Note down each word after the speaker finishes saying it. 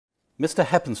Mr.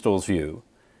 Heppenstall's view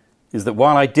is that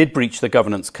while I did breach the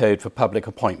governance code for public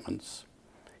appointments,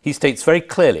 he states very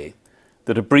clearly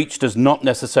that a breach does not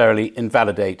necessarily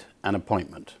invalidate an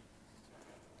appointment.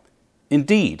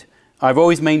 Indeed, I've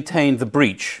always maintained the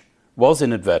breach was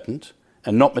inadvertent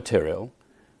and not material,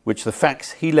 which the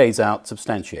facts he lays out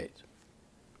substantiate.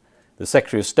 The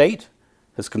Secretary of State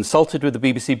has consulted with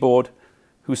the BBC board,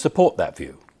 who support that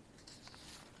view.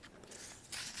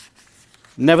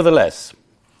 Nevertheless,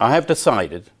 I have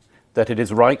decided that it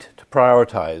is right to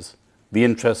prioritise the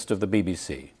interest of the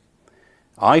BBC.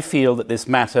 I feel that this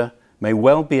matter may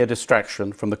well be a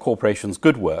distraction from the corporation's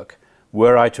good work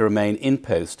were I to remain in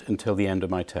post until the end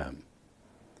of my term.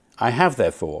 I have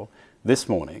therefore, this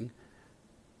morning,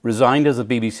 resigned as a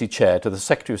BBC chair to the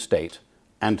Secretary of State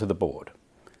and to the board.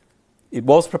 It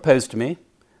was proposed to me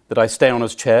that I stay on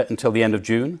as chair until the end of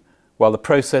June, while the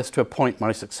process to appoint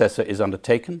my successor is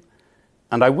undertaken,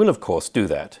 and I will of course do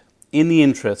that in the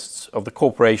interests of the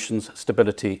corporation's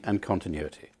stability and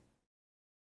continuity.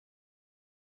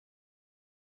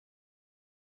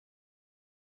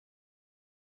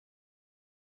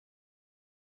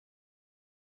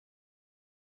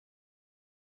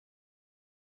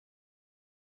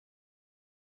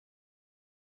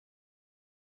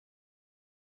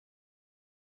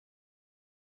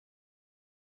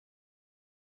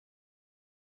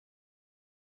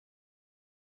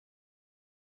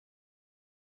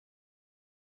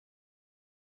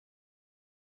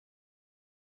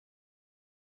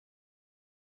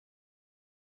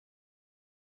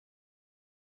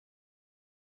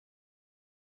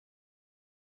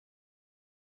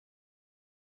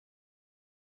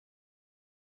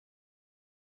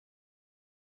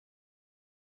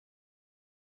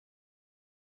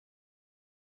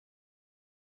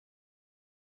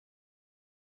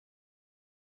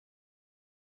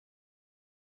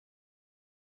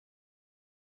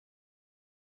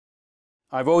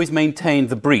 I've always maintained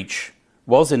the breach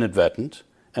was inadvertent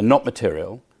and not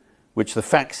material, which the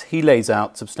facts he lays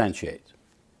out substantiate.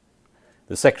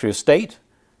 The Secretary of State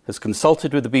has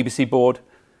consulted with the BBC board,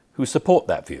 who support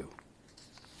that view.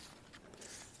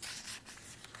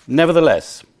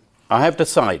 Nevertheless, I have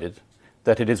decided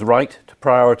that it is right to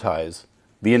prioritise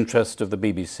the interest of the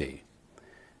BBC.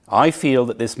 I feel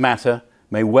that this matter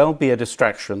may well be a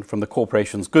distraction from the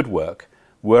corporation's good work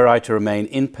were I to remain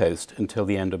in post until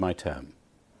the end of my term.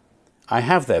 I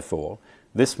have therefore,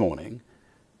 this morning,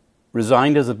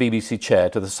 resigned as a BBC chair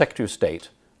to the Secretary of State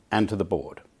and to the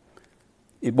board.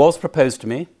 It was proposed to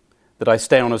me that I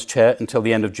stay on as chair until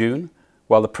the end of June,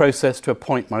 while the process to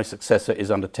appoint my successor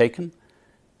is undertaken,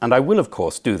 and I will of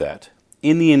course do that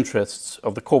in the interests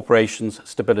of the corporation's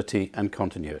stability and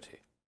continuity.